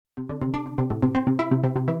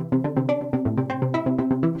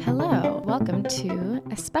Hello, welcome to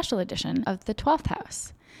a special edition of the 12th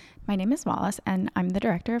House. My name is Wallace, and I'm the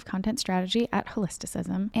Director of Content Strategy at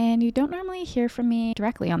Holisticism. And you don't normally hear from me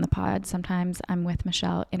directly on the pod. Sometimes I'm with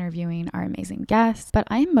Michelle interviewing our amazing guests, but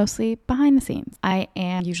I am mostly behind the scenes. I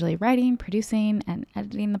am usually writing, producing, and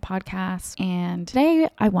editing the podcast. And today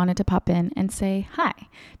I wanted to pop in and say hi,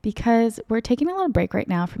 because we're taking a little break right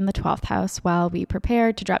now from the 12th House while we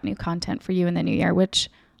prepare to drop new content for you in the new year,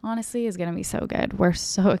 which honestly is going to be so good. We're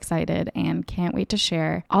so excited and can't wait to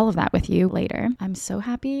share all of that with you later. I'm so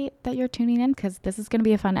happy that you're tuning in because this is going to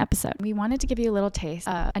be a fun episode. We wanted to give you a little taste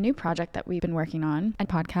of a new project that we've been working on, a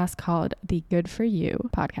podcast called the Good For You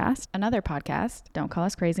podcast. Another podcast, don't call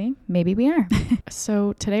us crazy, maybe we are.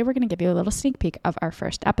 So today we're going to give you a little sneak peek of our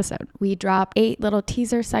first episode. We drop 8 little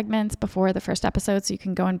teaser segments before the first episode, so you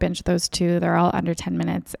can go and binge those too. They're all under 10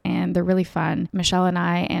 minutes and they're really fun. Michelle and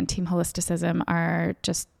I and Team Holisticism are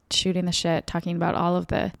just shooting the shit, talking about all of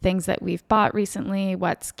the things that we've bought recently,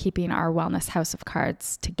 what's keeping our wellness house of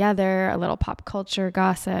cards together, a little pop culture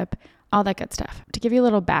gossip, all that good stuff. To give you a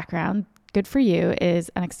little background, Good For You is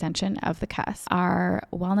an extension of The Cusp, our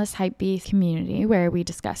wellness hypebeast community where we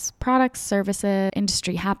discuss products, services,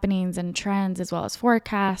 industry happenings and trends, as well as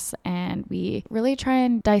forecasts. And we really try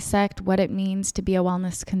and dissect what it means to be a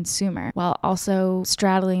wellness consumer while also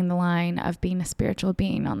straddling the line of being a spiritual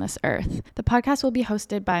being on this earth. The podcast will be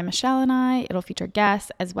hosted by Michelle and I. It'll feature guests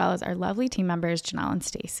as well as our lovely team members, Janelle and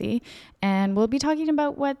Stacy. And we'll be talking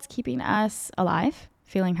about what's keeping us alive,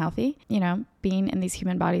 feeling healthy. You know, being in these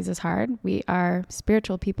human bodies is hard. We are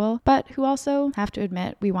spiritual people, but who also have to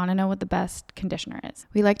admit we want to know what the best conditioner is.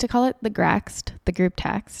 We like to call it the Grext, the group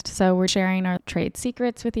text. So we're sharing our trade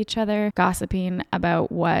secrets with each other, gossiping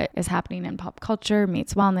about what is happening in pop culture,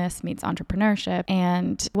 meets wellness, meets entrepreneurship.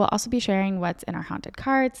 And we'll also be sharing what's in our haunted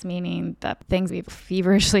carts, meaning the things we've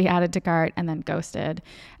feverishly added to cart and then ghosted,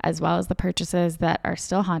 as well as the purchases that are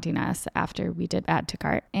still haunting us after we did add to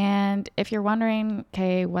cart. And if you're wondering,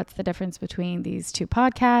 okay, what's the difference between these two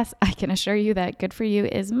podcasts, I can assure you that Good For You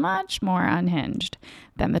is much more unhinged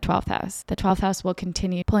than the 12th House. The 12th House will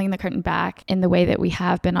continue pulling the curtain back in the way that we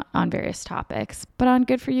have been on various topics. But on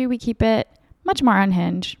Good For You, we keep it much more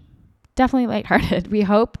unhinged. Definitely lighthearted. We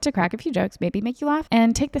hope to crack a few jokes, maybe make you laugh,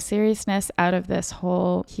 and take the seriousness out of this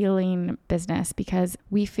whole healing business, because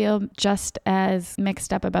we feel just as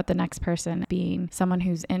mixed up about the next person being someone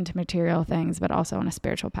who's into material things, but also on a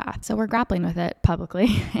spiritual path. So we're grappling with it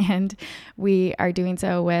publicly, and we are doing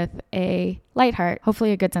so with a light heart,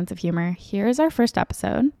 hopefully a good sense of humor. Here's our first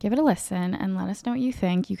episode. Give it a listen and let us know what you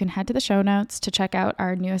think. You can head to the show notes to check out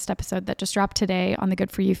our newest episode that just dropped today on the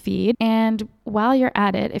Good For You feed. And while you're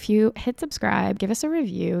at it, if you hit subscribe, give us a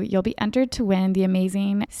review, you'll be entered to win the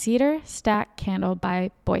amazing Cedar Stack candle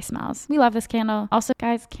by Boy Smells. We love this candle. Also,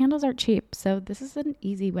 guys, candles aren't cheap, so this is an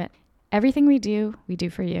easy win. Everything we do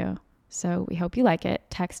for you. So we hope you like it.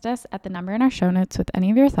 Text us at the number in our show notes with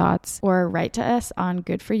any of your thoughts, or write to us on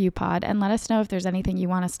Good For You Pod and let us know if there's anything you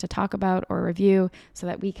want us to talk about or review so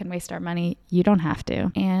that we can waste our money. You don't have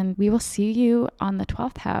to. And we will see you on the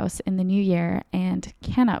 12th House in the new year and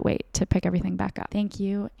cannot wait to pick everything back up. Thank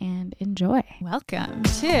you and enjoy. Welcome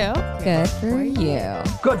to Good For You.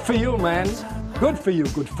 Good for you, man. Good for you.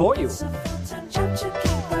 Good for you.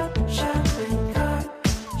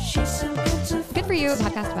 Good For You, a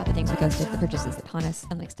podcast about the things we ghosted, the purchases that haunt us,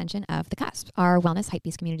 and an extension of The Cusp, our wellness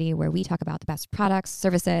hypebeast community where we talk about the best products,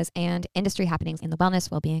 services, and industry happenings in the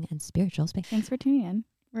wellness, well-being, and spiritual space. Thanks for tuning in.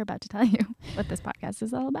 We're about to tell you what this podcast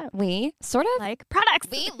is all about. We sort of like products.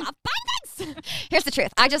 We love buying things. Here's the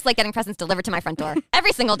truth. I just like getting presents delivered to my front door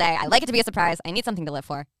every single day. I like it to be a surprise. I need something to live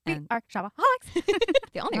for. We are shopaholics.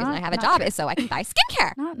 The only reason I have a job is so I can buy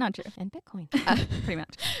skincare. Not true. And Bitcoin. Pretty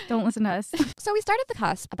much. Don't listen to us. So we started The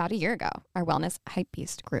Cusp about a year ago, our wellness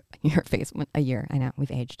hypebeast group. Your face went a year. I know.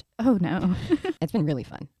 We've aged. Oh, no. It's been really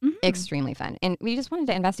fun. Extremely fun. And we just wanted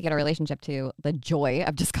to investigate our relationship to the joy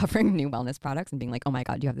of discovering new wellness products and being like, oh my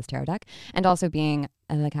God, you have this tarot deck. And also being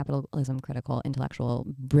the capitalism critical, intellectual,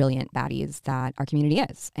 brilliant baddies that our community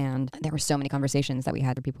is. And there were so many conversations that we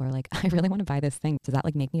had where people are like, I really want to buy this thing. Does that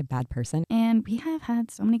like make me a bad person? And we have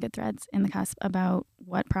had so many good threads in The Cusp about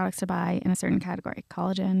what products to buy in a certain category.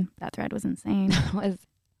 Collagen, that thread was insane.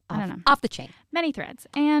 I don't know. Off the chain. Many threads.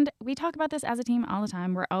 And we talk about this as a team all the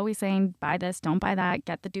time. We're always saying, buy this, don't buy that,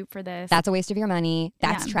 get the dupe for this. That's a waste of your money.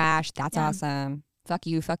 That's Yeah. trash. That's Yeah. awesome. Fuck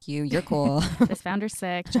you. You're cool. This founder's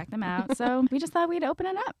sick. Check them out. So we just thought we'd open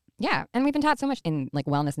it up. Yeah. And we've been taught so much in like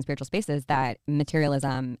wellness and spiritual spaces that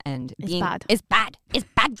materialism and It's being bad. is bad,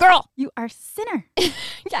 girl. You are a sinner.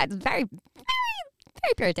 Yeah. It's very, very,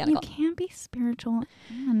 Very puritanical. You can't be spiritual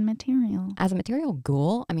and material. As a material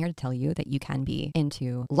ghoul, I'm here to tell you that you can be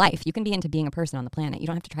into life. You can be into being a person on the planet. You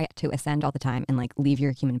don't have to try to ascend all the time and like leave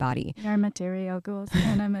your human body. You're material ghouls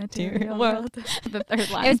in a material world. The third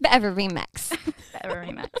line. It was ever remix. Ever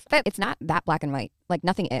remix. But it's not that black and white. Like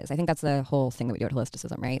nothing is. I think that's the whole thing that we do at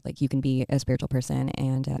Holisticism, right? Like you can be a spiritual person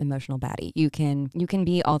and an emotional baddie. You can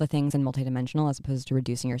be all the things and multidimensional as opposed to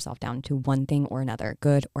reducing yourself down to one thing or another,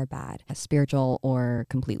 good or bad, spiritual or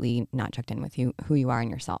completely not checked in with who you are in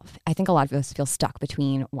yourself. I think a lot of us feel stuck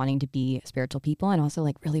between wanting to be spiritual people and also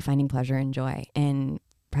like really finding pleasure and joy in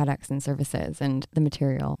products and services and the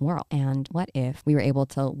material world. And what if we were able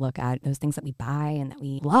to look at those things that we buy and that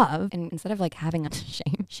we love, and instead of like having a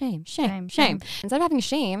shame, instead of having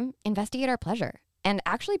shame, investigate our pleasure and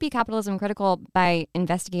actually be capitalism critical by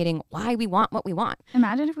investigating why we want what we want.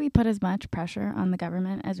 Imagine if we put as much pressure on the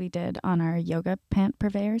government as we did on our yoga pant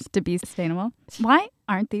purveyors to be sustainable. Why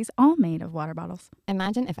aren't these all made of water bottles?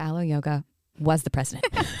 Imagine if Aloe Yoga was the president.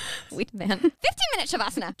 We'd ban 15-minute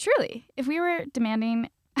Shavasana. Truly, if we were demanding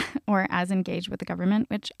or as engaged with the government,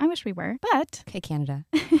 which I wish we were, but... Okay, Canada.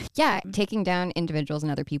 Yeah, taking down individuals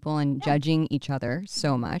and other people and judging each other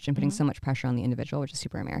so much and putting so much pressure on the individual, which is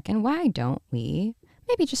super American. Why don't we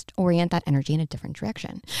maybe just orient that energy in a different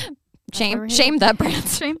direction? Shame the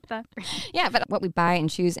brands. Shame the brand. Yeah, but what we buy and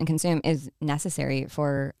choose and consume is necessary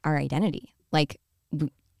for our identity. Like,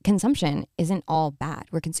 consumption isn't all bad.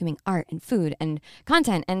 We're consuming art and food and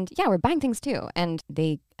content, and yeah, we're buying things too, and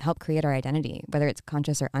they help create our identity, whether it's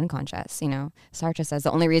conscious or unconscious. You know, Sartre says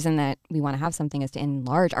the only reason that we want to have something is to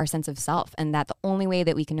enlarge our sense of self, and that the only way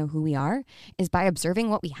that we can know who we are is by observing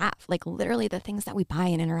what we have, like literally the things that we buy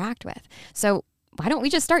and interact with. So why don't we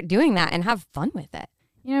just start doing that and have fun with it?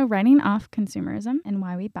 You know, writing off consumerism and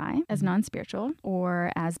why we buy as non-spiritual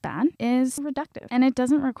or as bad is reductive. And it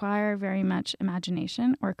doesn't require very much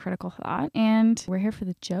imagination or critical thought. And we're here for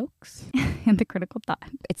the jokes and the critical thought.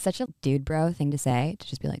 It's such a dude bro thing to say, to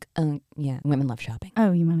just be like, oh, yeah, women love shopping.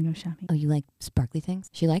 Oh, you want to go shopping? Oh, you like sparkly things?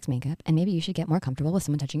 She likes makeup. And maybe you should get more comfortable with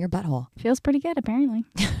someone touching your butthole. Feels pretty good, apparently.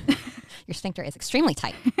 Your sphincter is extremely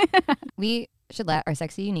tight. We should let our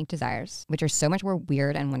sexy, unique desires, which are so much more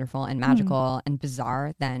weird and wonderful and magical and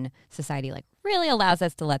bizarre than society like really allows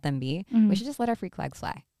us to let them be. We should just let our freak flags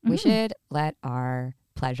fly. We should let our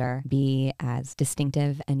pleasure be as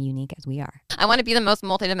distinctive and unique as we are. I want to be the most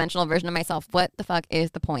multidimensional version of myself. What the fuck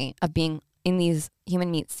is the point of being in these human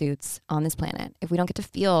meat suits on this planet if we don't get to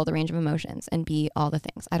feel the range of emotions and be all the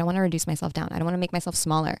things? I don't want to reduce myself down. I don't want to make myself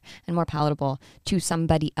smaller and more palatable to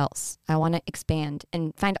somebody else. I want to expand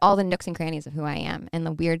and find all the nooks and crannies of who I am and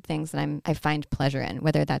the weird things that I find pleasure in,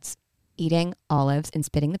 whether that's eating olives and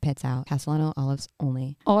spitting the pits out, Castellano olives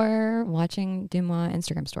only, or watching Dumois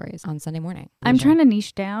Instagram stories on Sunday morning. I'm trying to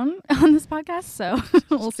niche down on this podcast, so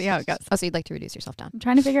we'll see how it goes. Oh, so you'd like to reduce yourself down? I'm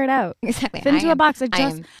trying to figure it out. Exactly. Fit into a box.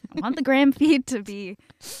 I want the gram feed to be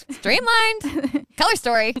streamlined. Color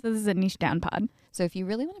story. This is a niche down pod. So if you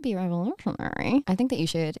really want to be revolutionary, I think that you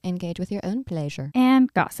should engage with your own pleasure.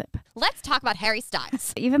 And gossip. Let's talk about Harry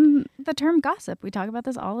Styles. Even the term gossip, we talk about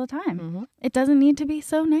this all the time. It doesn't need to be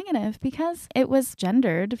so negative because it was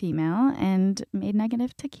gendered female and made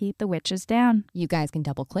negative to keep the witches down. You guys can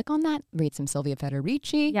double click on that. Read some Silvia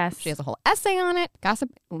Federici. Yes. She has a whole essay on it. Gossip,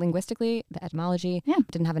 linguistically, the etymology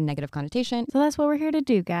didn't have a negative connotation. So that's what we're here to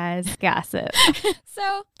do, guys. Gossip.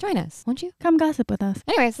 So join us, won't you? Come gossip with us.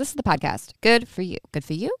 Anyways, this is the podcast. Good for you. Good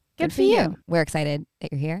for you. Good for you. We're excited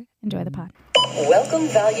that you're here. Enjoy the pod. Welcome,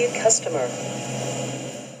 valued customer.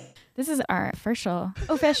 This is our official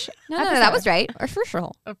fish. No, that was right.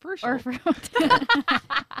 Official.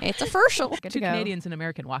 It's official. Good Two to go. Canadians and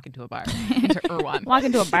American walk into a bar. Into Irwan. Walk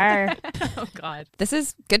into a bar. Oh, God. This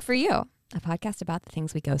is Good for You, a podcast about the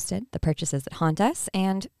things we ghosted, the purchases that haunt us,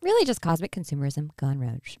 and really just cosmic consumerism gone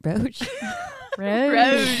rogue.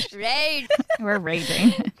 Rage. Rage. We're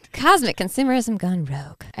raging. Cosmic consumerism gone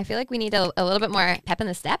rogue. I feel like we need a little bit more pep in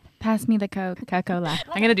the step. Pass me the Coca-Cola.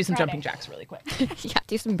 I'm going to do some jumping jacks really quick. Yeah,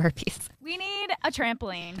 do some burpees. We need a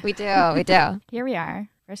trampoline. We do. Here we are,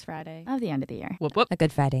 first Friday of the end of the year. Whoop, whoop. A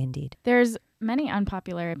good Friday indeed. There's many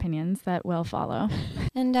unpopular opinions that will follow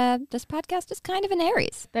And this podcast is kind of an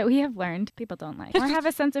Aries. that we have learned people don't like or have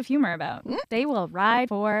a sense of humor about. They will ride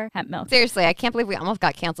for hemp milk. Seriously, I can't believe we almost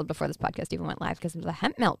got canceled before this podcast even went live because of the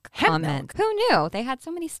hemp milk comment. Who knew? They had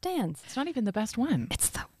so many stands. It's not even the best one. It's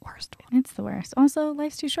the worst one. It's the worst. Also,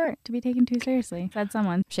 life's too short to be taken too seriously, said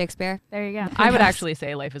someone. Shakespeare. There you go. I would actually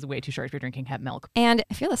say life is way too short if you're drinking hemp milk. And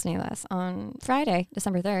if you're listening to this on Friday,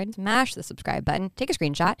 December 3rd, smash the subscribe button, take a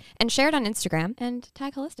screenshot, and share it on Instagram Instagram and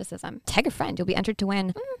tag Holisticism. Tag a friend. You'll be entered to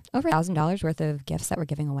win over $1,000 worth of gifts that we're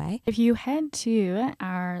giving away. If you head to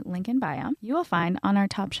our link in bio, you will find on our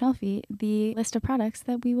top shelfie the list of products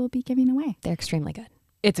that we will be giving away. They're extremely good.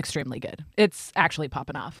 It's extremely good. It's actually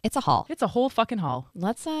popping off. It's a haul. It's a whole fucking haul.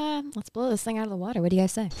 Let's blow this thing out of the water. What do you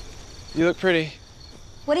guys say? You look pretty.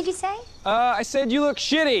 What did you say? I said you look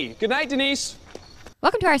shitty. Good night, Denise.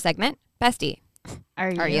 Welcome to our segment, Bestie.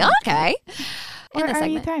 Are you okay? Or In this are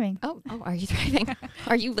you segment- thriving? Oh, are you thriving?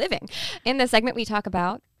 Are you living? In this segment, we talk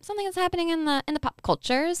about something that's happening in the pop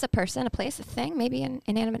cultures, a person, a place, a thing, maybe an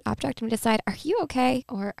inanimate object, and we decide, are you okay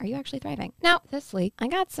or are you actually thriving? Now, this week, I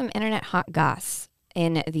got some internet hot goss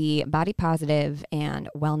in the body positive and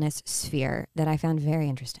wellness sphere that I found very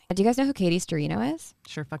interesting. Do you guys know who Katie Storino is?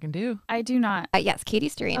 Sure fucking do. I do not. Yes, Katie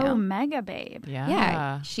Storino. Oh, Mega Babe. Yeah.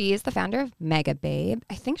 Yeah, she is the founder of Mega Babe.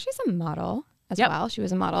 I think she's a model as Yep. well. She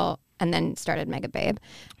was a model and then started Mega Babe.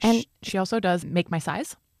 And She also does Make My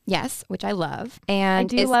Size. yes, which I love. I And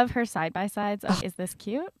do love her side-by-sides of, is this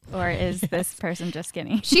cute or is this person just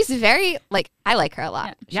skinny? she's very, I like her a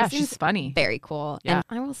lot. Yeah, She seems she's funny. very cool. Yeah.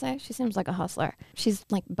 And I will say, she seems like a hustler. She's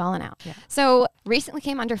balling out. Yeah. So recently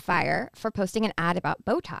came under fire for posting an ad about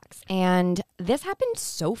Botox. And this happened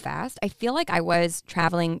so fast. I feel like I was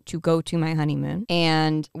traveling to go to my honeymoon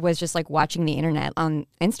and was just watching the internet on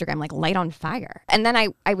Instagram, light on fire. And then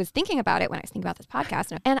I was thinking about it when I was thinking about this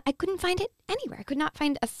podcast and I couldn't find it anywhere. I could not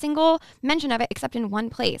find a single mention of it except in one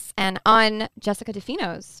place. And on Jessica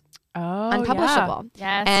DeFino's Oh, Unpublishable.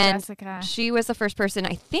 Yes, And Jessica. she was the first person,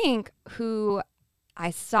 I think, who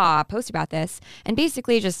I saw post about this. And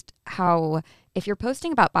basically just how if you're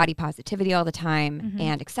posting about body positivity all the time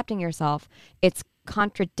and accepting yourself, it's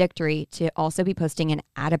contradictory to also be posting an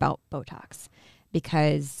ad about Botox.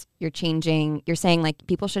 Because you're saying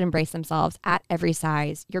people should embrace themselves at every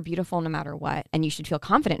size. You're beautiful no matter what. And you should feel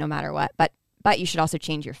confident no matter what. But you should also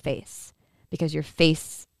change your face because your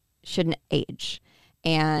face shouldn't age.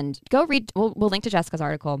 And go read, we'll link to Jessica's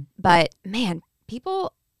article. But man,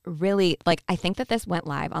 people really, I think that this went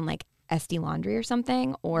live on Estee Laundry or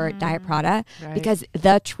something or Diet Prada Right. because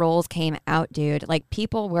the trolls came out, dude.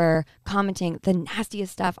 People were commenting the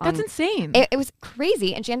nastiest stuff on. That's insane. It was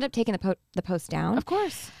crazy. And she ended up taking the post down. Of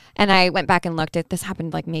course. And I went back and looked at this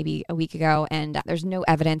happened maybe a week ago and there's no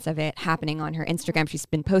evidence of it happening on her Instagram. She's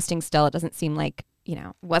been posting still. It doesn't seem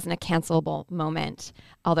wasn't a cancelable moment,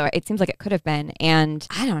 although it seems like it could have been. And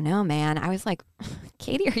I don't know, man. I was like,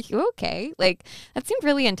 Katie, are you okay? That seemed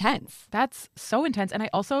really intense. That's so intense. And I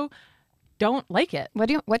also don't like it. What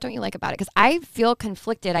don't you like about it? Because I feel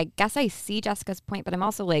conflicted. I guess I see Jessica's point, but I'm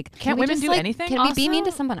also Can't we women just, do anything? Can we be mean to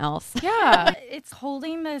Also- someone else? Yeah. It's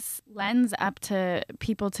holding this lens up to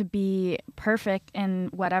people to be perfect in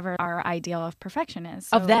whatever our ideal of perfection is.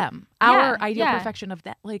 Of So- them. Yeah, Our ideal yeah. perfection of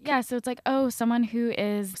that. Yeah, so it's someone who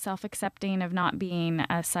is self-accepting of not being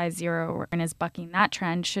a size 0 and is bucking that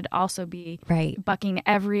trend should also be Right. bucking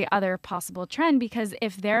every other possible trend, because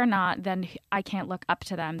if they're not, then I can't look up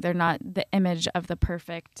to them. They're not the image of the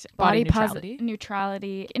perfect Body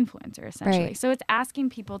neutrality influencer, essentially. Right. So it's asking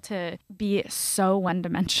people to be so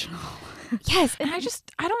one-dimensional. Yes. And I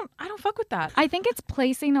don't fuck with that. I think it's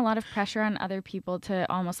placing a lot of pressure on other people to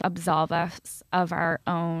almost absolve us of our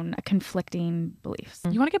own conflicting beliefs.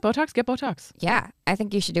 You want to get Botox? Get Botox. Yeah, I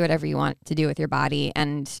think you should do whatever you want to do with your body.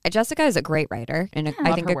 And Jessica is a great writer and I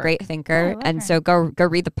Love think her a great work. thinker. Yeah, I love And her. so go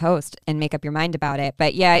read the post and make up your mind about it.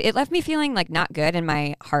 But yeah, it left me feeling not good in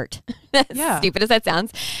my heart. As Yeah. stupid as that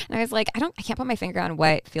sounds. And I was like, I can't put my finger on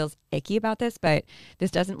what feels icky about this, but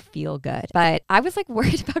this doesn't feel good. But I was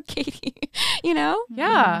worried about Katie,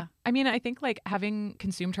 Yeah. I mean, I think having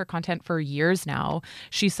consumed her content for years now,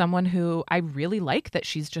 she's someone who I really like that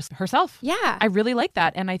she's just herself. Yeah. I really like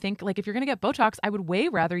that. And I think if you're going to get Botox, I would way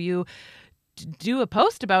rather you do a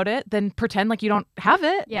post about it than pretend you don't have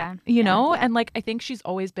it. Yeah. You know? And I think she's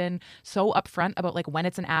always been so upfront about when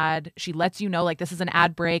it's an ad, she lets you know this is an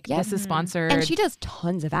ad break, Yep. this is sponsored. And she does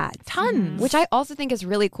tons of ads. Tons. Which I also think is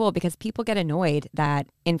really cool because people get annoyed that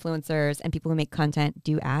influencers and people who make content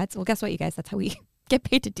do ads. Well, guess what, you guys? That's how we get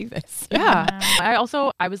paid to do this. Yeah.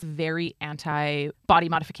 I was very anti body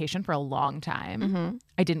modification for a long time. Mm-hmm.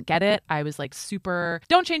 I didn't get it. I was super,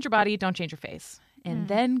 don't change your body, don't change your face. And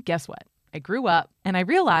then guess what? I grew up and I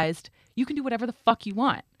realized you can do whatever the fuck you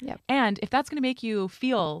want. Yep. And if that's going to make you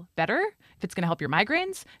feel better, if it's going to help your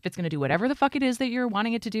migraines, if it's going to do whatever the fuck it is that you're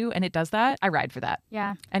wanting it to do, and it does that, I ride for that.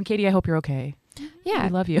 Yeah. And Katie, I hope you're okay. Yeah. We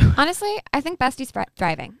love you. Honestly, I think Bestie's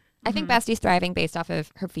thriving. I think Bestie's thriving based off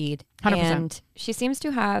of her feed. 100%. And she seems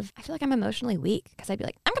to have, I feel like I'm emotionally weak because I'd be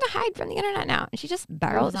like, I'm going to hide from the internet now. And she just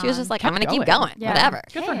barreled. She was just like, I'm going to keep going. Yeah. Whatever.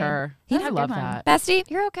 Good for Hey, her. that's I a love good one. that. Bestie,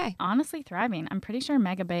 you're okay. Honestly thriving. I'm pretty sure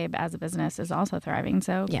Mega Babe as a business is also thriving.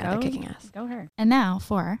 So Yeah, go, they're kicking ass. Go her. And now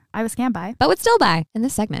for I Was Scammed By. But would still buy. In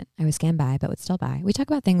this segment, I was scammed by, but would still buy. We talk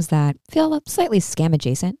about things that feel slightly scam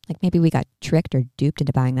adjacent. Like maybe we got tricked or duped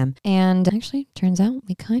into buying them. And actually, turns out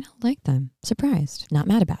we kind of like them. Surprised. Not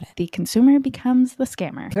mad about it. The consumer becomes the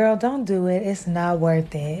scammer. Girl, don't do it. It's not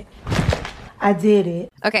worth it. I did it.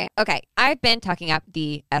 Okay. I've been talking up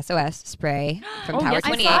the SOS spray from Tower yes, I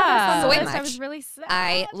 28 saw that. so I much. was really sad.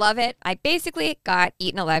 I love it. I basically got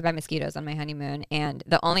eaten alive by mosquitoes on my honeymoon, and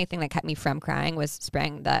the only thing that kept me from crying was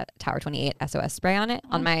spraying the Tower 28 SOS spray on it,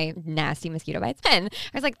 on my nasty mosquito bites. And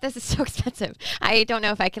I was like, this is so expensive. I don't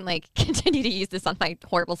know if I can continue to use this on my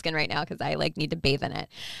horrible skin right now because I need to bathe in it.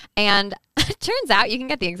 And it turns out you can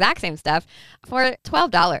get the exact same stuff for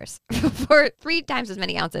 $12 for 3 times as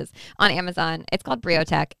many ounces on Amazon. It's called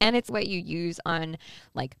Briotech, and it's what you use on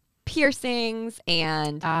piercings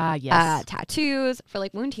and tattoos for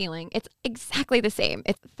wound healing. It's exactly the same.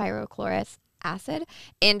 It's thyrochlorous acid,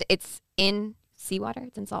 and it's in seawater.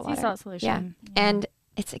 It's in salt water. Sea salt solution. Yeah. And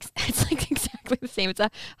it's exactly the same. It's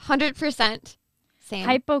 100% same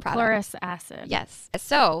Hypochlorous product. acid. Yes.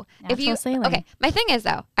 So if Natural you saline. okay, my thing is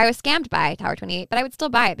though, I was scammed by Tower 28, but I would still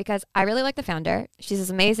buy it because I really like the founder. She's this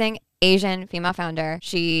amazing Asian female founder.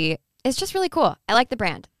 She is just really cool. I like the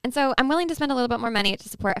brand. And so I'm willing to spend a little bit more money to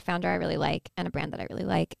support a founder I really like and a brand that I really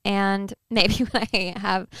like. And maybe when I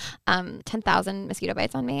have 10,000 mosquito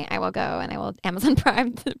bites on me, I will go and I will Amazon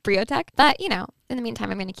Prime the Briotech. But, in the meantime,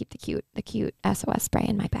 I'm going to keep the cute SOS spray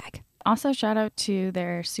in my bag. Also, shout out to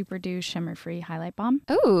their Super Dew Shimmer Free Highlight Balm,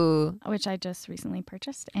 Ooh. which I just recently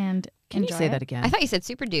purchased and Can enjoy you say it. that again? I thought you said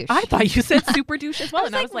super douche. I thought you said super douche as well.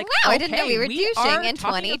 And I was like, wow, I didn't know okay, we were douching are in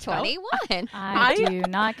talking about 2021. I I do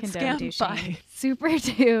not condone scammed douching. by. Super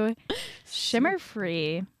Dew Shimmer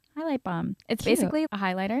Free Highlight Balm. It's Cute. basically a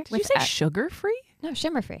highlighter. Did you say sugar free? No,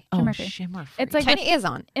 shimmer free. Shimmer Oh, free. shimmer free. It's like China is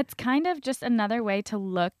on. it's kind of just another way to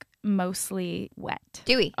look mostly wet.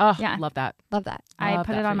 Dewy. oh, yeah. love that. Love that. I Love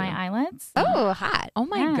put that it on for my you. eyelids. Oh, hot. Oh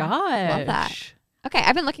my Yeah. gosh. Love that. Okay,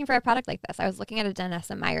 I've been looking for a product like this. I was looking at a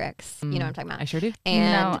Danessa Myrix. You know what I'm talking about. I sure do.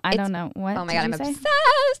 And No, I it's- don't know. What Oh my did god, I'm you say?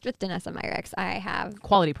 obsessed with Danessa Myrix. I have.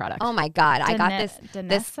 Quality product. Oh my god, I got this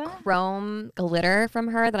Danessa? chrome glitter from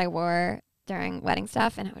her that I wore during wedding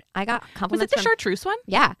stuff, and I got Was it compliments the from. chartreuse one?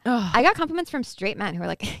 Yeah, Ugh. I got compliments from straight men who were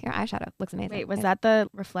like, "Your eyeshadow looks amazing." Wait, was that the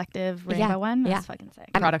reflective rainbow Yeah, one? yeah. That's fucking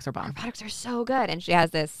sick. Products are Her bomb. products are so good, and she has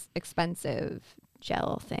this expensive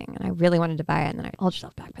gel thing, and I really wanted to buy it, and then I hold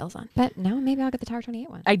yourself back pills on. But now maybe I'll get the Tower 28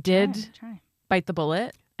 one. I did Try. bite the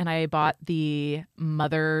bullet and I bought the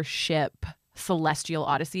Mothership Celestial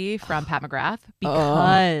Odyssey from Pat McGrath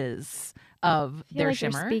because of I feel their like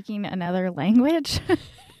shimmer. You're speaking another language.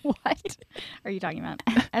 What are you talking about?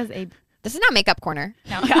 As a This is not makeup corner.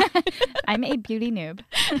 no, I'm a beauty noob.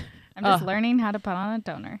 I'm just learning how to put on a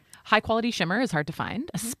toner. High quality shimmer is hard to find,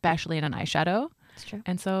 especially in an eyeshadow. That's true.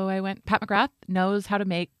 And so I went, Pat McGrath knows how to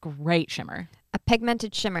make great shimmer. A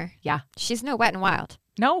pigmented shimmer. Yeah. She's no Wet and Wild.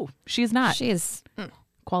 No, she's not. She is.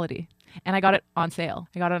 Quality. And I got it on sale.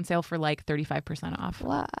 I got it on sale for 35% off.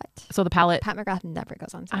 What? So the palette, Pat McGrath never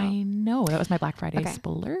goes on sale. I know. That was my Black Friday Okay.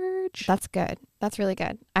 splurge. That's good. That's really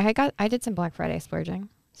good. I did some Black Friday splurging.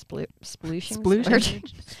 Splooshing. Splooging. Splurging.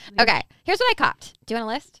 Okay. Here's what I copped. Do you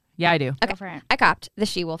want a list? Yeah, I do. Go for it. I copped the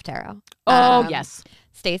She-Wolf Tarot. Oh, yes.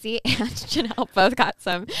 Stacy and Janelle both got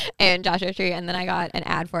some in Joshua Tree, and then I got an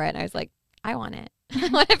ad for it, and I was like, I want it. I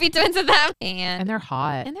want to be twins with them. And they're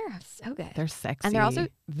hot. And they're so good. They're sexy. And they're also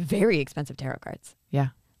very expensive tarot cards. Yeah.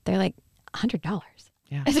 They're like $100.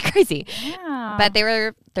 Yeah. It's crazy. Yeah. But they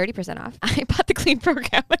were 30% off. I bought the clean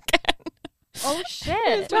program again. oh shit.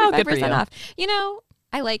 It's Well, good for 25% you. off.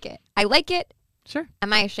 I like it. I like it. Sure.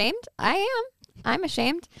 Am I ashamed? I am. I'm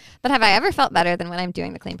ashamed. But have I ever felt better than when I'm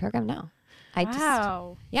doing the clean program? No. I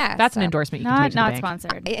Wow. yeah. That's so- an endorsement you can take Not to the bank.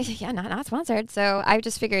 sponsored. Yeah, not sponsored. So I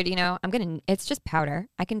just figured, it's just powder.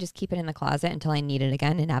 I can just keep it in the closet until I need it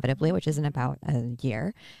again, inevitably, which is in about a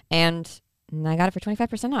year. And I got it for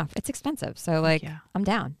 25% off. It's expensive. So yeah. I'm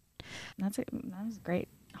down. That was a great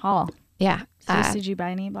haul. Yeah. So did you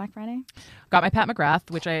buy any Black Friday? Got my Pat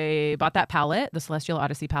McGrath, which I bought that palette, the Celestial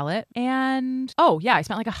Odyssey palette. And I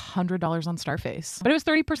spent $100 on Starface. But it was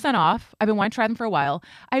 30% off. I've been wanting to try them for a while.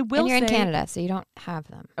 I will and you're say in Canada, so you don't have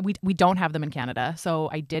them. we don't have them in Canada. So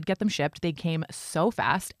I did get them shipped. They came so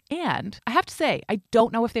fast. And I have to say, I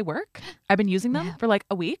don't know if they work. I've been using them for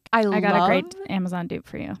a week. I I got love a great Amazon dupe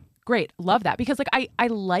for you. Great. Love that. Because like I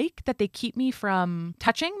like that they keep me from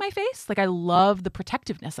touching my face. Like I love the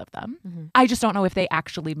protectiveness of them. Mm-hmm. I just don't know if they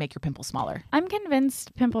actually make your pimples smaller. I'm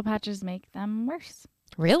convinced pimple patches make them worse.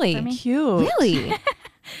 Really? For me. Cute. Really?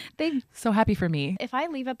 They So happy for me. If I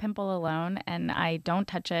leave a pimple alone and I don't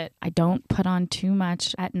touch it, I don't put on too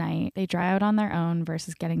much at night, they dry out on their own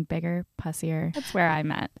versus getting bigger, pussier. That's where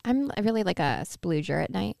I'm at. I'm really like a splooger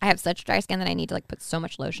at night. I have such dry skin that I need to like put so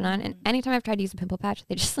much lotion on. And anytime I've tried to use a pimple patch,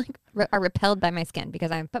 they just like are repelled by my skin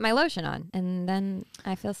because I put my lotion on and then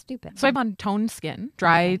I feel stupid. So I'm on toned skin,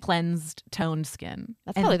 dry, cleansed, toned skin.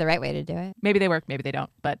 That's And probably the right way to do it. maybe they work, maybe they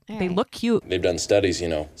don't, but All they right. look cute. They've done studies,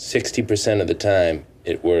 60% of the time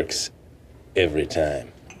it works every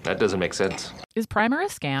time. That doesn't make sense. Is primer a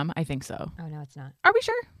scam? I think so. Oh, no, it's not. Are we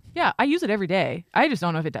sure? Yeah, I use it every day. I just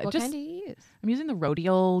don't know if it does. What kind do you use? I'm using the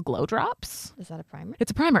Rhodial Glow Drops. Is that a primer? It's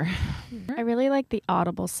a primer. I really like the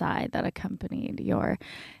audible sigh that accompanied your,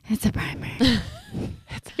 it's a primer.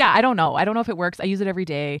 Yeah, I don't know. I don't know if it works. I use it every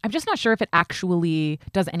day. I'm just not sure if it actually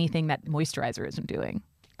does anything that moisturizer isn't doing.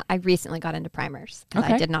 I recently got into primers because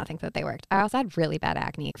Okay. I did not think that they worked. I also had really bad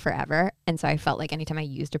acne forever. And so I felt like anytime I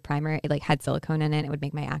used a primer, it like had silicone in it, it would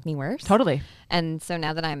make my acne worse. Totally. And so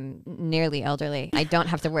now that I'm nearly elderly, I don't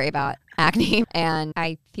have to worry about acne. And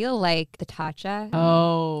I feel like the Tatcha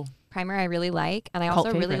Oh. primer I really like. And I Cult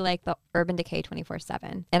also really favorite. like the Urban Decay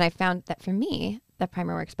 24/7. And I found that for me, that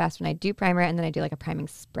primer works best when I do primer and then I do like a priming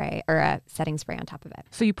spray or a setting spray on top of it.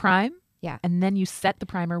 So you prime? Yeah. And then you set the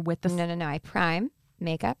primer with the... No. I prime,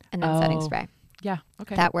 makeup, and then setting Oh. spray. Yeah.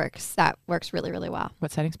 Okay. That works. That works really, really well.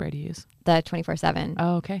 What setting spray do you use? The 24/7.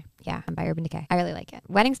 Oh, okay. Yeah, I'm by Urban Decay. I really like it.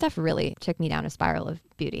 Wedding stuff really took me down a spiral of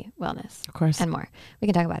beauty, wellness, Of course. and more. We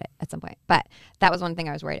can talk about it at some point. But that was one thing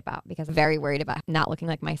I was worried about because I'm very worried about not looking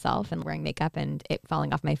like myself and wearing makeup and it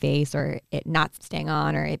falling off my face or it not staying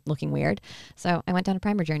on or it looking weird. So I went down a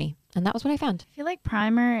primer journey and that was what I found. I feel like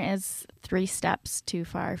primer is 3 steps too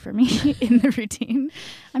far for me in the routine.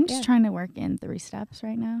 I'm just Yeah. trying to work in 3 steps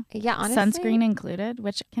right now. Yeah, honestly. Sunscreen included,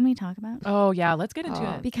 which can we talk about? Oh, yeah. Let's get into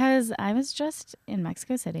Oh. it. Because I was just in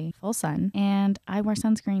Mexico City, full sun, and I wore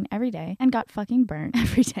sunscreen every day and got fucking burnt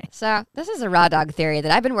every day. So this is a raw dog theory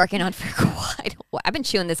that I've been working on for quite a while. I've been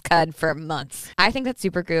chewing this cud for months. I think that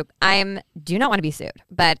Supergroup, do not want to be sued,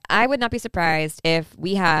 but I would not be surprised if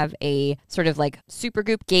we have a sort of like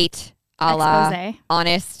Supergroup gate a la Expose.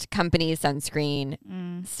 Honest Company sunscreen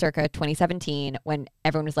circa 2017 when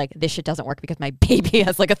everyone was like, this shit doesn't work because my baby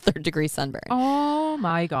has like a 3rd-degree sunburn. Oh,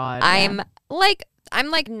 my God. I'm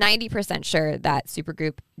like 90% sure that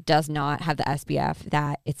Supergroup does not have the SPF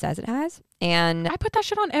that it says it has. And I put that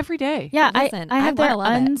shit on every day. Yeah, Listen, I have their wanna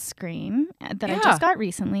love it. unscreen that I Yeah. just got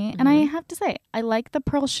recently, and I have to say, I like the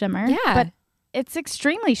pearl shimmer, Yeah. but it's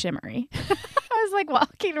extremely shimmery. I was like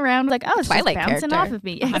walking around like, oh, it's Twilight just bouncing character. off of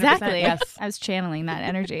me. 100%, Exactly. yes. I was channeling that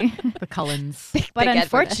energy. The Cullens. But Big Edward.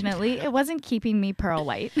 unfortunately, it wasn't keeping me pearl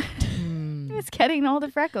white. It was getting all the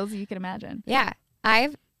freckles you can imagine. yeah,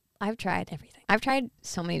 I've tried everything. I've tried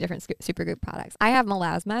so many different Supergroup products. I have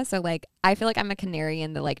melasma, so like I feel like I'm a canary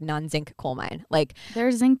in the like non-zinc coal mine. Like Their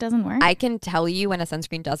zinc doesn't work. I can tell you when a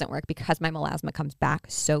sunscreen doesn't work because my melasma comes back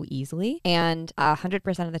so easily. And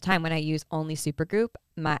 100% of the time when I use only Supergroup,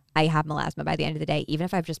 I have melasma by the end of the day, even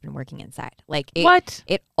if I've just been working inside. Like What?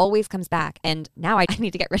 It always comes back. And now I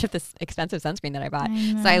need to get rid of this expensive sunscreen that I bought.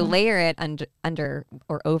 So I layer it under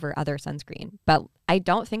or over other sunscreen. But I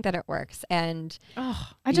don't think that it works. And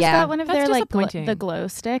Oh, I just yeah. got one of That's their like disappointing. the glow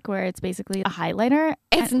stick where it's basically a highlighter.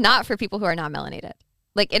 it's not for people who are not melanated.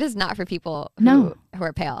 Like it is not for people No. who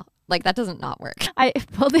are pale. Like that doesn't not work. I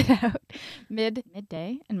pulled it out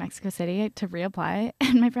midday in Mexico City to reapply,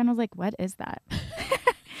 and my friend was like, "What is that?"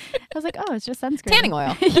 I was like, "Oh, it's just sunscreen." Tanning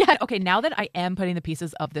oil. yeah. Okay. Now that I am putting the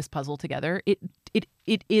pieces of this puzzle together,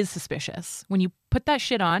 it is suspicious when you put that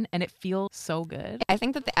shit on and it feels so good. I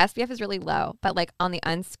think that the SPF is really low, but like on the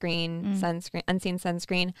unseen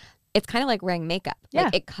sunscreen, it's kind of like wearing makeup. Yeah.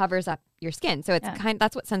 Like it covers up your skin. So it's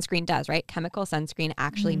that's what sunscreen does, right? Chemical sunscreen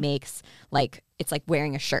actually makes like it's like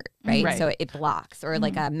wearing a shirt, right? Right. So it blocks or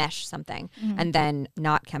like a mesh something. And then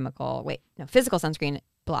physical sunscreen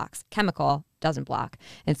blocks. Chemical doesn't block.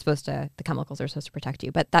 The chemicals are supposed to protect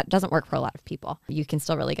you, but that doesn't work for a lot of people. You can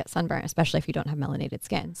still really get sunburn, especially if you don't have melanated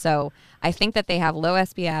skin. So I think that they have low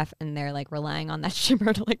SPF and they're like relying on that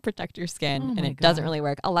shimmer to like protect your skin and it doesn't really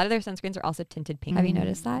work. A lot of their sunscreens are also tinted pink. Have you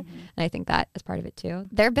noticed that? And I think that is part of it too.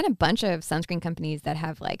 There have been a bunch of sunscreen companies that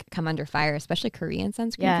have like come under fire, especially Korean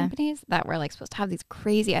sunscreen companies that were like supposed to have these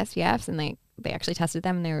crazy SPFs and they actually tested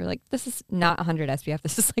them and they were like, this is not 100 SPF.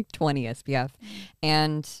 This is like 20 SPF.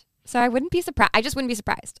 And So I wouldn't be surprised. I just wouldn't be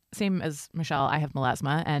surprised. Same as Michelle, I have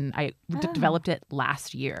melasma, and I developed it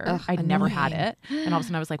last year. Ugh, I'd never had annoying. it. And all of a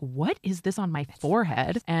sudden I was like, what is this on my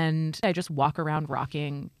forehead? And I just walk around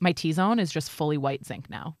rocking. My T-zone is just fully white zinc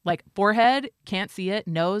now. Like forehead, can't see it.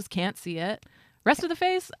 Nose, can't see it. Rest of the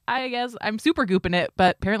face, I guess I'm super gooping it,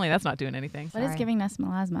 but apparently that's not doing anything. What is giving us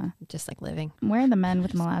melasma? Just like living. Where are the men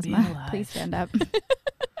with being melasma? alive. Please stand up.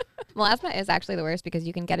 Melasma is actually the worst because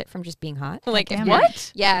you can get it from just being hot. Like if damn you're-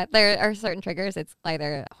 What? Yeah, there are certain triggers. It's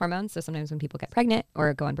either hormones. So sometimes when people get pregnant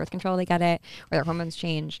or go on birth control, they get it, or their hormones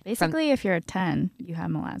change. Basically, if you're a 10, you have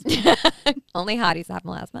melasma. Only hotties have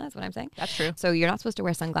melasma, is what I'm saying. That's true. So you're not supposed to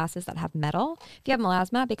wear sunglasses that have metal if you have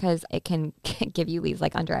melasma because it can give you these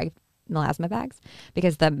like under eye melasma bags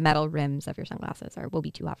because the metal rims of your sunglasses will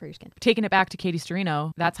be too hot for your skin. Taking it back to Katie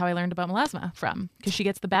Storino, that's how I learned about melasma from, because she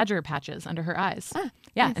gets the badger patches under her eyes.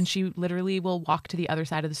 Yeah, nice. and she literally will walk to the other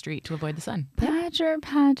side of the street to avoid the sun. Badger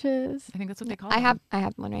patches. I think that's what they call I them.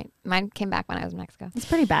 have one right. Mine came back when I was in Mexico. It's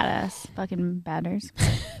pretty badass. Fucking badders.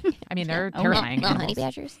 I mean, they're Oh, terrifying Little honey animals.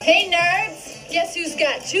 badgers. Hey nerds! Guess who's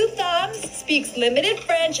got 2 thumbs, speaks limited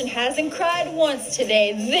French, and hasn't cried once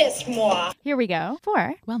today? This moi. Here we go.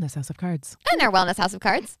 4. Wellness House of Cards. And our wellness house of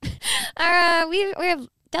cards. We have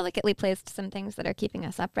delicately placed some things that are keeping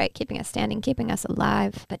us upright, keeping us standing, keeping us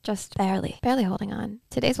alive, but just barely holding on.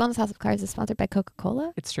 Today's wellness house of cards is sponsored by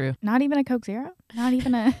Coca-Cola. It's true. Not even a Coke Zero? Not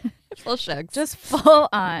even a... Full shugs. Just full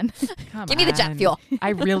on. Come Give me the jet on. fuel. I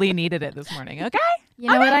really needed it this morning. Okay. You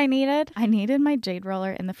know what I needed? I needed my jade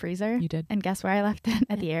roller in the freezer. You did. And guess where I left it?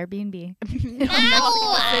 At the Airbnb. In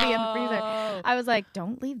Mexico City in the freezer. I was like,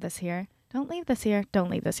 don't leave this here. Don't leave this here. Don't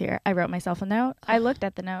leave this here. I wrote myself a note. I looked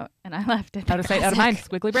at the note and I left it. Out of sight, out of mind.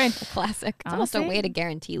 Squiggly brain. Classic. It's almost a Honestly? way to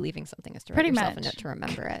guarantee leaving something is to write Pretty yourself much. a note to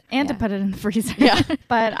remember it. And Yeah. to put it in the freezer. Yeah.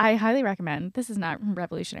 But I highly recommend, this is not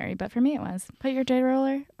revolutionary, but for me it was, put your jade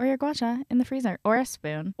roller or your gua sha in the freezer or a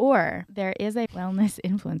spoon. Or there is a wellness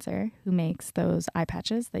influencer who makes those eye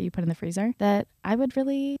patches that you put in the freezer that I would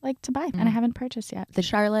really like to buy and I haven't purchased yet. The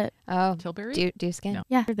Charlotte. Oh, Tilbury? do skin. No.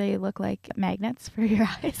 Yeah. They look like magnets for your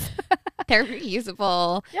eyes. They're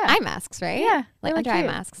reusable Yeah. eye masks, right? Yeah, they Like look under eye cute.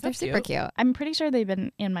 masks. They're That's super cute. cute. I'm pretty sure they've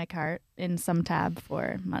been in my cart in some tab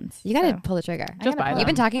for months. You gotta so pull the trigger. I Just gotta buy pull them. You've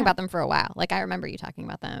been it. talking about them for a while. Like I remember you talking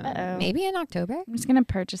about them. Uh-oh. Maybe in October. I'm just gonna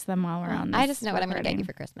purchase them while we're on this I just know what I'm gonna get you recording.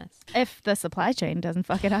 for Christmas. If the supply chain doesn't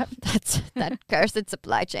fuck it up. That's that cursed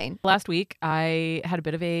supply chain. Last week, I had a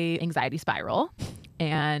bit of a anxiety spiral,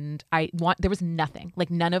 and there was nothing. Like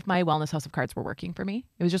none of my wellness house of cards were working for me.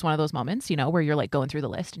 It was just one of those moments, where you're like going through the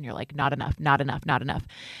list and you're like, not enough, not enough, not enough.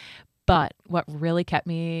 But what really kept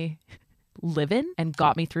me living and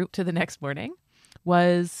got me through to the next morning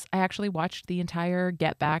was I actually watched the entire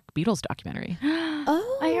Get Back Beatles documentary.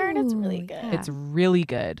 Oh, I heard it's really good. It's really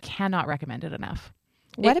good. Cannot recommend it enough.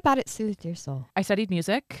 What about it soothed your soul? I studied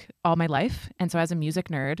music all my life. And so as a music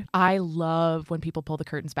nerd, I love when people pull the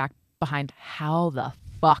curtains back behind how the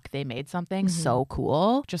fuck they made something so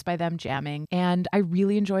cool just by them jamming. And I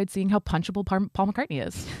really enjoyed seeing how punchable Paul McCartney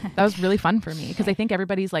is. That was really fun for me because I think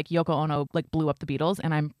everybody's like Yoko Ono like blew up the Beatles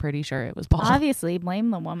and I'm pretty sure it was Paul. Obviously,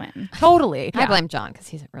 blame the woman. Totally. I Yeah. blame John because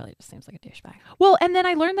he really just seems like a douchebag. Well, and then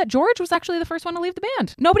I learned that George was actually the first one to leave the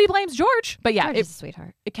band. Nobody blames George. But yeah, George is a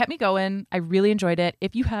sweetheart. it kept me going. I really enjoyed it.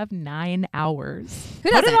 If you have 9 hours,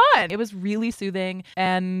 Who put it doesn't? on. It was really soothing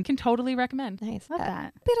and can totally recommend. Nice. Love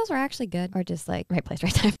that. Beatles were actually good, or just like right place,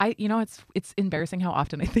 right time. It's embarrassing how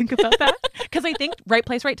often I think about that because I think right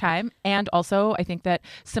place, right time. And also I think that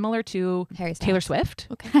similar to Harry Styles. Taylor Swift,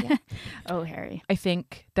 Okay. Yeah. Oh, Harry. I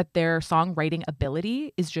think that their songwriting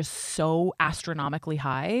ability is just so astronomically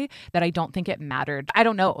high that I don't think it mattered. I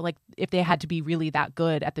don't know, like if they had to be really that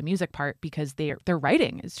good at the music part because their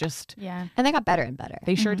writing is just, Yeah. And they got better and better.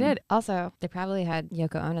 they sure did. Also, they probably had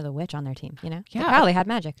Yoko Ono the witch on their team, Yeah. They probably had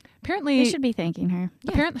magic. Apparently, We should be thanking her.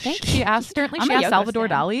 apparently thank she asked I'm a Yoko Salvador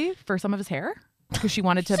stan. Dali for some of his hair because she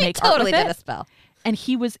wanted to She make totally art did with a it. spell. And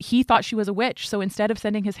he thought she was a witch. So instead of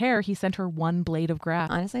sending his hair, he sent her one blade of grass.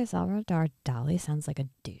 Honestly, Salvador Dali sounds like a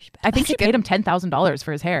douchebag. I think she paid him $10,000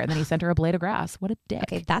 for his hair, and then he sent her a blade of grass. What a dick!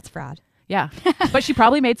 Okay, that's fraud. Yeah, but she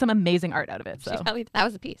probably made some amazing art out of it. So That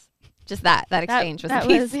was a piece. Just that exchange was that a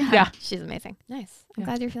piece. was- yeah. yeah. She's amazing. Nice. I'm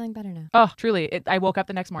glad you're feeling better now. Oh, truly, I woke up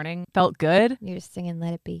the next morning, felt good. You're just singing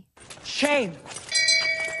 "Let It Be." Shame.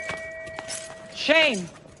 Shame.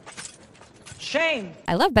 Shame.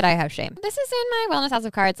 I love But I Have Shame. This is in my wellness house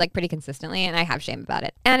of cards like pretty consistently, and I have shame about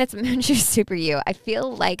it. And it's Moon Shoe Super You. I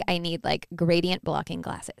feel like I need like gradient blocking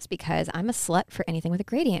glasses because I'm a slut for anything with a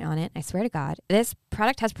gradient on it. I swear to God, this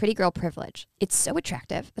product has pretty girl privilege. It's so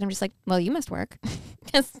attractive that I'm just like, well, you must work.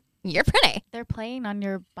 'Cause You're pretty. They're playing on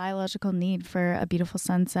your biological need for a beautiful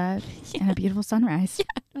sunset and a beautiful sunrise.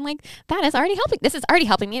 I'm like, that is already helping. This is already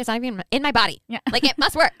helping me. It's not even in my body. Yeah. Like, it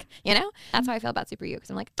must work, you know? That's how I feel about Super You,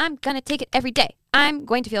 because I'm like, I'm going to take it every day. I'm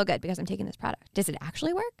going to feel good because I'm taking this product. Does it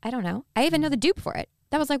actually work? I don't know. I even know the dupe for it.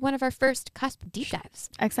 That was like one of our first cusp deep dives.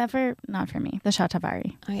 Except for, not for me, the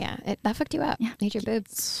Shatavari. Oh, yeah. That fucked you up. Yeah. Made your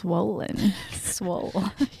boobs Swollen. Swole.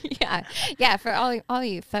 Yeah. Yeah. For all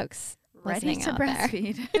you folks Ready listening to out there.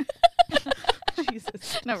 breastfeed.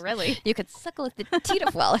 Jesus. No, really. You could suckle at the teat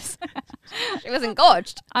of Wallace. She was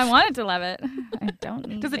engorged. I wanted to love it. I don't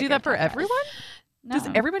need Does it do bigger that for tatas. everyone? No. Does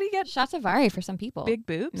everybody get Shatavari for some people. big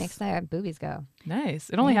boobs? Makes their boobies go. Nice.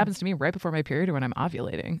 It only Yeah. happens to me right before my period or when I'm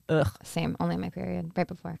ovulating. Ugh. Same. Only my period. Right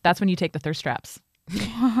before. That's when you take the thirst straps.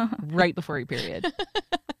 Right before your period.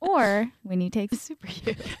 Or when you take Super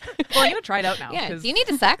You. Well, I'm going to try it out now. Yeah. 'cause Do you need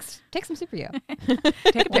to sex? Take some Super You.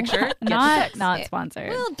 take a picture. Get the Not sex. not It sponsored.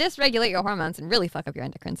 will dysregulate your hormones and really fuck up your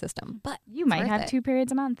endocrine system. But You might worth have it. 2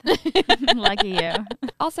 periods a month. Lucky you.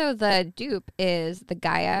 also, the dupe is the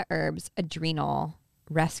Gaia Herbs Adrenal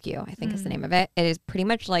Rescue, I think is the name of it. It is pretty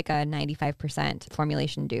much like a 95%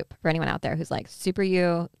 formulation dupe for anyone out there who's like, Super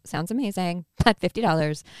You sounds amazing, but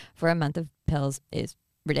 $50 for a month of pills is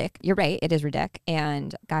ridic. You're right, it is ridic.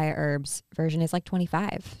 And Gaia Herbs version is like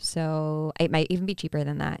 25. So it might even be cheaper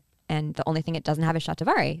than that. And the only thing it doesn't have is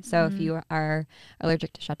Shatavari. So if you are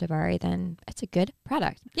allergic to Shatavari, then it's a good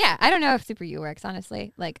product. Yeah, I don't know if Super You works,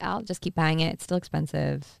 honestly. Like, I'll just keep buying it. It's still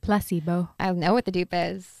expensive. Placebo. I don't know what the dupe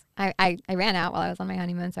is. I ran out while I was on my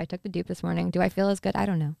honeymoon, so I took the dupe this morning. Do I feel as good? I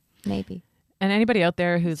don't know. Maybe. And anybody out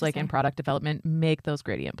there who's like in product development, make those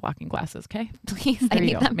gradient blocking glasses, okay? Please, I There you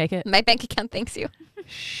need go. them. Make it. My bank account thanks you.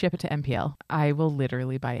 Ship it to MPL. I will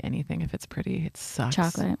literally buy anything if it's pretty. It sucks.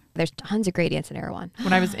 Chocolate. There's tons of gradients in Erewhon.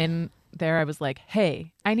 When I was in there, I was like,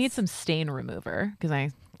 hey, I need some stain remover because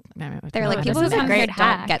They're like, this people who is a come great here don't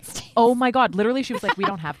hack. get stains. Oh my God. Literally, she was like, we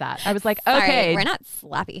don't have that. I was like, Sorry, okay. we're not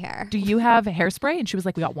slappy hair. Do you have hairspray? And she was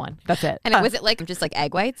like, we got one. That's it. And was it like just like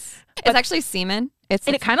egg whites? It's actually semen.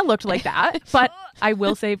 And it kind of looked like that. But I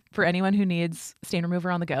will say for anyone who needs stain remover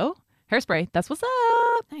on the go, hairspray, that's what's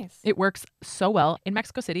up. nice. It works so well. In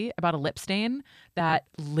Mexico City, I bought a lip stain that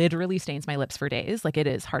literally stains my lips for days. Like, it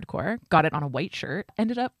is hardcore. Got it on a white shirt.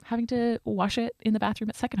 Ended up having to wash it in the bathroom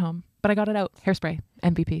at second home. But I got it out. Hairspray.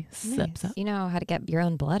 MVP. Sips up. You know how to get your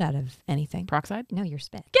own blood out of anything. Peroxide? No, your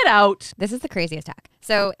spit. Get out. This is the craziest hack.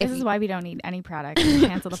 So This if is why we don't need any product to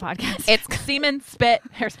cancel the podcast. it's Semen, spit,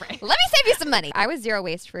 hairspray. let me save you some money. I was zero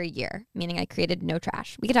waste for a year, meaning I created no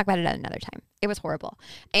trash. We could talk about it at another time. It was horrible.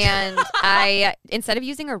 And I, instead of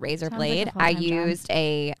using a razor Sounds like a blade, I full-time job. used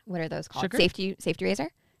a, what are those called? Sugar? Safety razor.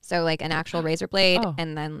 So like an actual razor blade. Oh.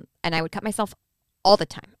 And I would cut myself all the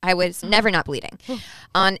time. I was never not bleeding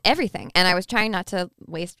on everything. And I was trying not to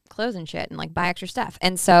waste clothes and shit and like buy extra stuff.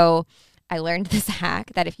 And so I learned this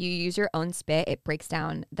hack that if you use your own spit, it breaks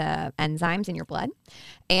down the enzymes in your blood.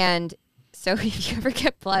 And so if you ever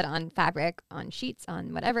get blood on fabric, on sheets,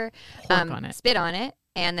 on whatever, Pork on it. spit on it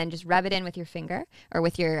and then just rub it in with your finger or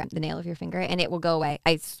with the nail of your finger and it will go away.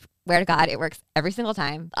 I swear to God, it works every single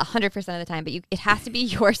time, 100% of the time, but it has to be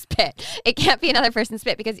your spit. It can't be another person's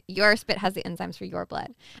spit because your spit has the enzymes for your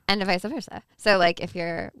blood and vice versa. So like if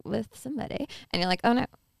you're with somebody and you're like, oh no,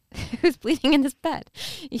 who's bleeding in this bed?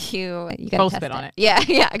 You gotta Both test spit on it.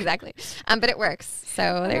 Yeah, exactly. But it works.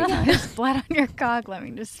 So there you go. There's blood on your cock. Let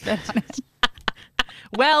me just spit on it.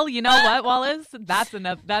 Well, you know what, Wallace? That's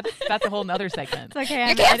enough. That's a whole nother segment. It's okay. You're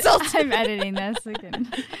I'm, canceled. I'm editing this. I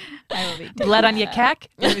will be taking Blood on that your out. cack.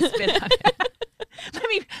 Let me spit on it. let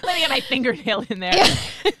me get my fingernail in there.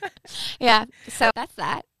 Yeah. So that's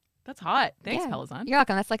that. That's hot. Thanks, Yeah. Pelazon. You're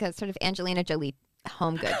welcome. That's like a sort of Angelina Jolie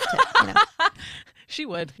home goods tip, you know. She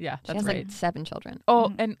would. Yeah, She that's has right. like 7 children.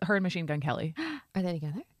 Oh, and her and Machine Gun Kelly. Are they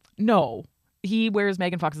together? No, he wears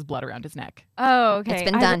Megan Fox's blood around his neck. Oh, okay. It's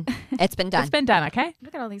been done. It's been done. It's been done. Okay.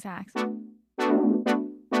 Look at all these hacks.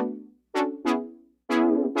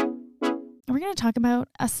 We're going to talk about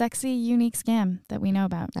a sexy, unique scam that we know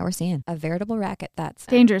about. Now we're seeing a veritable racket that's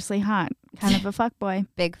Dangerously hot. Kind of a fuckboy.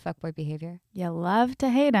 big fuckboy behavior. You love to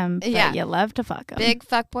hate him, but Yeah. you love to fuck him. Big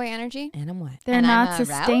fuckboy energy. And I'm what? They're And I'm not aroused?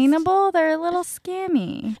 sustainable. They're a little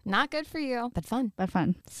scammy, Not good for you, but fun. but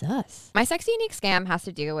fun. Sus. My sexy unique scam has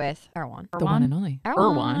to do with Erewhon. The one and only.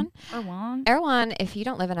 Erewhon. Erewhon. Erewhon, if you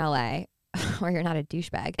don't live in LA or you're not a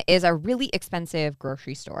douchebag, is a really expensive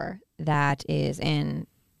grocery store that is in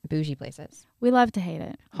bougie places. We love to hate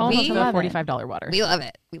it. Home We of the love it. $45 water. We love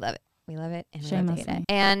it. We love it. We love it and we love to hate Shamelessly. it.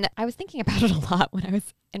 And I was thinking about it a lot when I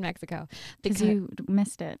was in Mexico. Because you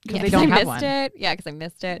missed it. Because Yeah, they don't I have missed one. it. Yeah, because I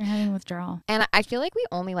missed it. You're having withdrawal. And I feel like we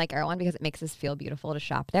only like Erewhon because it makes us feel beautiful to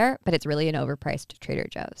shop there, but it's really an overpriced Trader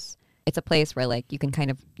Joe's. It's a place where like you can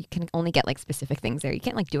only get like specific things there. You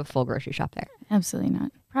can't like do a full grocery shop there. Absolutely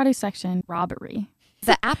not. Produce section, robbery.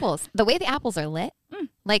 The way the apples are lit,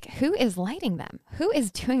 like who is lighting them? Who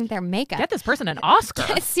is doing their makeup? Get this person an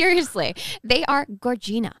Oscar. Seriously, they are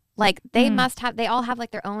gorgina. Like they they all have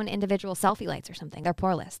like their own individual selfie lights or something. They're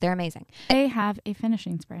poreless. They're amazing. They have a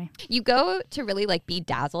finishing spray. You go to really like be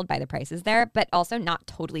dazzled by the prices there, but also not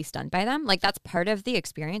totally stunned by them. Like that's part of the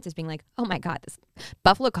experience is being like, oh my God, this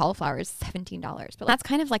buffalo cauliflower is $17. But that's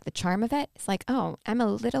kind of like the charm of it. It's like, oh, I'm a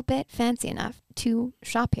little bit fancy enough to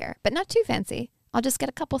shop here, but not too fancy. I'll just get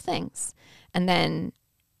a couple things. And then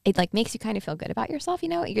it like makes you kind of feel good about yourself, you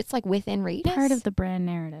know? It's like within reach. Part of the brand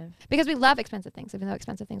narrative. Because we love expensive things, even though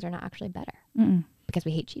expensive things are not actually better. Because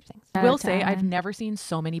we hate cheap things. Will say I've never seen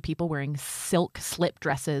so many people wearing silk slip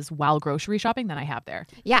dresses while grocery shopping than I have there.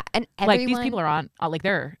 Yeah, and everyone, Like these people are on, like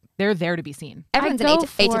they're there to be seen. everyone's an 8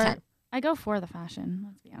 to 10. I go for the fashion,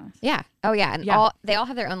 let's be honest. Yeah. Oh, yeah. And Yeah. they all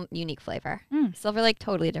have their own unique flavor. Silver Lake,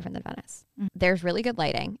 totally different than Venice. There's really good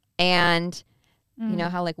lighting. And you know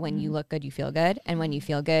how like when you look good, you feel good. And when you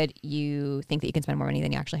feel good, you think that you can spend more money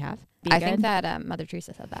than you actually have. Be I think good. that Mother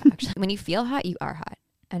Teresa said that actually. When you feel hot, you are hot.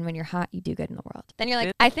 And when you're hot, you do good in the world. Then you're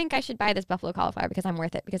like, I think I should buy this buffalo cauliflower because I'm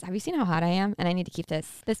worth it. Because have you seen how hot I am? And I need to keep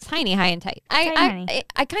this tiny high and tight.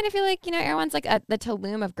 I kind of feel like, you know, Erewhon's like the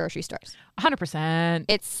Tulum of grocery stores. 100%.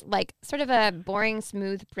 It's like sort of a boring,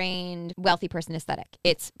 smooth-brained, wealthy person aesthetic.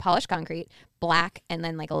 It's polished concrete, black, and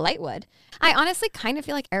then like light wood. I honestly kind of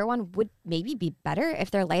feel like Erewhon would maybe be better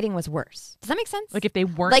if their lighting was worse. Does that make sense? Like if they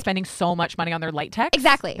weren't Like- spending so much money on their light tech.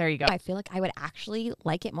 Exactly. There you go. I feel like I would actually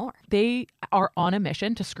like it more. They are on a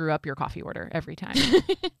mission to screw up your coffee order every time.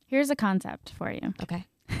 Here's a concept for you. Okay.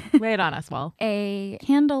 Lay it on us, Well. A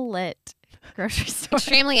candlelit grocery store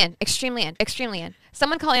Extremely in.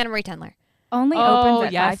 Someone call Anna Marie Tendler. only Oh, opens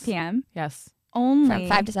at yes. 5 p.m. Yes. Only From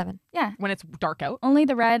 5 to 7. Yeah. When it's dark out Only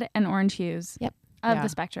the red and orange hues Yep. of Yeah. the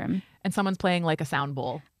spectrum. and someone's playing like a sound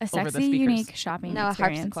bowl A over the sexy, speakers. unique shopping No, a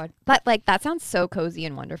experience. harpsichord. But like that sounds so cozy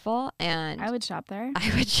and wonderful. And I would shop there.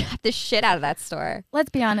 I would shop the shit out of that store. Let's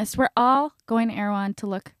be honest. We're all going to Erewhon to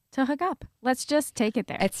hook up. Let's just take it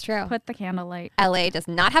there. It's true. Put the candlelight. LA does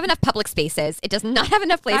not have enough public spaces. It does not have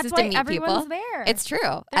enough places That's why to meet everyone's people. there. It's true.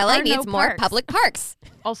 There LA are no needs more parks. public parks.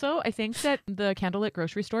 Also, I think that the candlelit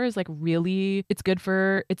grocery store is like really, it's good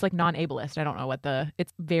for, it's like non-ableist. I don't know what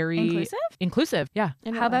it's very Inclusive? Inclusive. Yeah.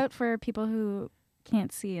 How about for people who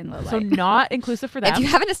can't see in low light? So not inclusive for them. If you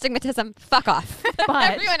have an astigmatism, fuck off.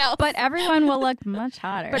 but everyone else. But everyone will look much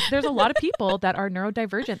hotter. But there's a lot of people that are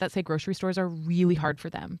neurodivergent that say grocery stores are really hard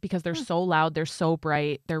for them because they're so loud, they're so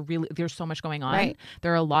bright, there's so much going on. Right.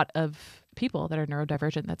 There are a lot of people that are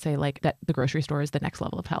neurodivergent that say like that the grocery store is the next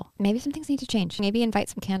level of hell. Maybe some things need to change. Maybe invite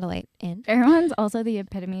some candlelight in. Erewhon's also the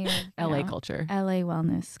epitome of LA culture. LA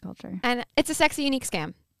wellness culture. And it's a sexy, unique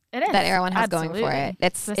scam It is. that Erewhon has going for Absolutely. it.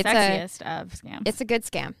 It's the a sexiest of scams. it's a good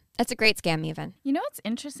scam. It's a great scam even. You know what's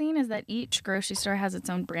interesting is that each grocery store has its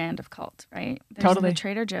own brand of cult, right? There's Totally. the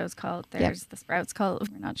Trader Joe's cult. There's the Sprouts cult.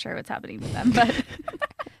 We're not sure what's happening with them, but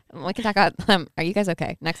We can talk about are you guys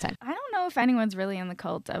okay next time? I don't know if anyone's really in the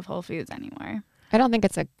cult of Whole Foods anymore. I don't think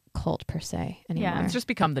it's a cult per se anymore. Yeah. It's just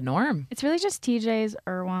become the norm. It's really just TJ's,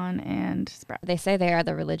 Erewhon, and Sprouts. They say they are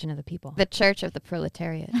the religion of the people. The church of the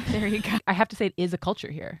proletariat. There you go. I have to say it is a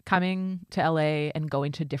culture here. Coming to LA and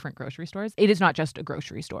going to different grocery stores. It is not just a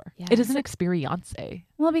grocery store. Yeah. It is an experience.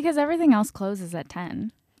 Well, because everything else closes at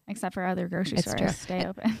 10, except for other grocery It's stores true. stay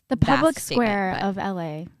open. The Vast public statement, square but- of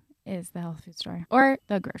LA is the health food store or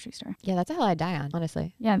the grocery store. Yeah, that's a hill I die on,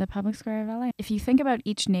 honestly. Yeah, the public square of LA. If you think about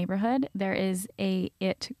each neighborhood, there is a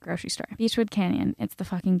grocery store. Beachwood Canyon, it's the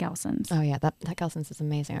fucking Gelson's. Oh yeah, that Gelson's is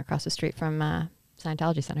amazing across the street from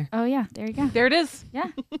Scientology Center. Oh yeah, there you go. There it is. Yeah.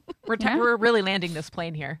 We're we're really landing this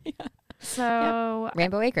plane here. So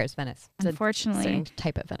Rainbow Acres, Venice. It's a unfortunately, certain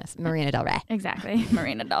type of Venice. Marina del Rey. exactly,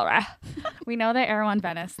 Marina del Rey. We know that Erewhon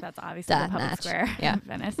Venice, that's obviously That the public match. square Yeah. of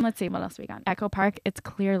Venice. Let's see what else we got. Echo Park, it's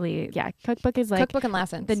clearly, Cookbook is like Cookbook and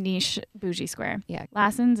Lassen's. the niche bougie square. Yeah.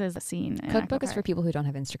 Lassen's is a scene in Cookbook Echo is for Park. people who don't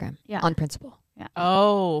have Instagram. Yeah. On principle.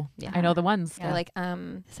 Oh, Yeah. I know the ones. They're like,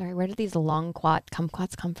 sorry, where did these long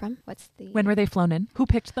kumquats come from? What's the When were they flown in? Who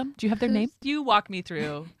picked them? Do you have their Who's- name? You walk me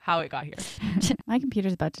through how it got here. My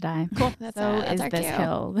computer's about to die. Cool. That's, So that's is our this cue.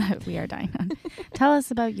 hill that we are dying on. Tell us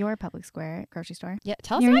about your public square grocery store. Yeah,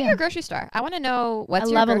 tell us Here about you your go. grocery store. I want to know what's I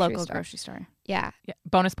your love a grocery local store. grocery store. Yeah. Yeah.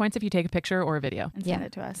 Bonus points if you take a picture or a video. And send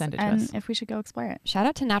it to us. Send it to and us. if we should go explore it. Shout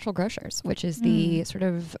out to Natural Grocers, which is the sort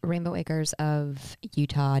of Rainbow Acres of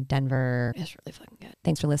Utah, Denver. It's really fucking good.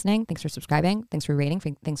 Thanks for listening. Thanks for subscribing. Thanks for rating.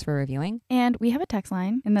 Thanks for reviewing. And we have a text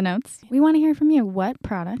line in the notes. We want to hear from you. What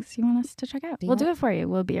products you want us to check out? We'll do it for you.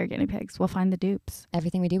 We'll be your guinea pigs. We'll find the dupes.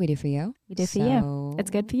 Everything we do for you. We do for you. It's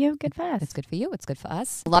good for you. Good for us. It's good for you. It's good for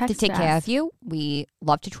us. Love to take care of you. We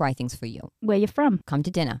love to try things for you. Where you from? Come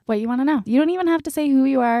to dinner. What you want to know. You don't even have to say who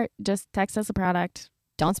you are. Just text us a product.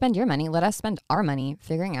 Don't spend your money. Let us spend our money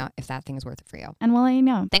figuring out if that thing is worth it for you. And we'll let you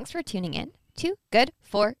know. Thanks for tuning in to Good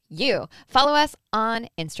For You. Follow us on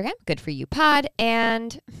Instagram, Good For You Pod,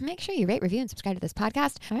 and make sure you rate, review, and subscribe to this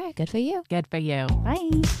podcast. All right, good for you. Good for you.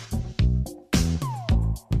 Bye.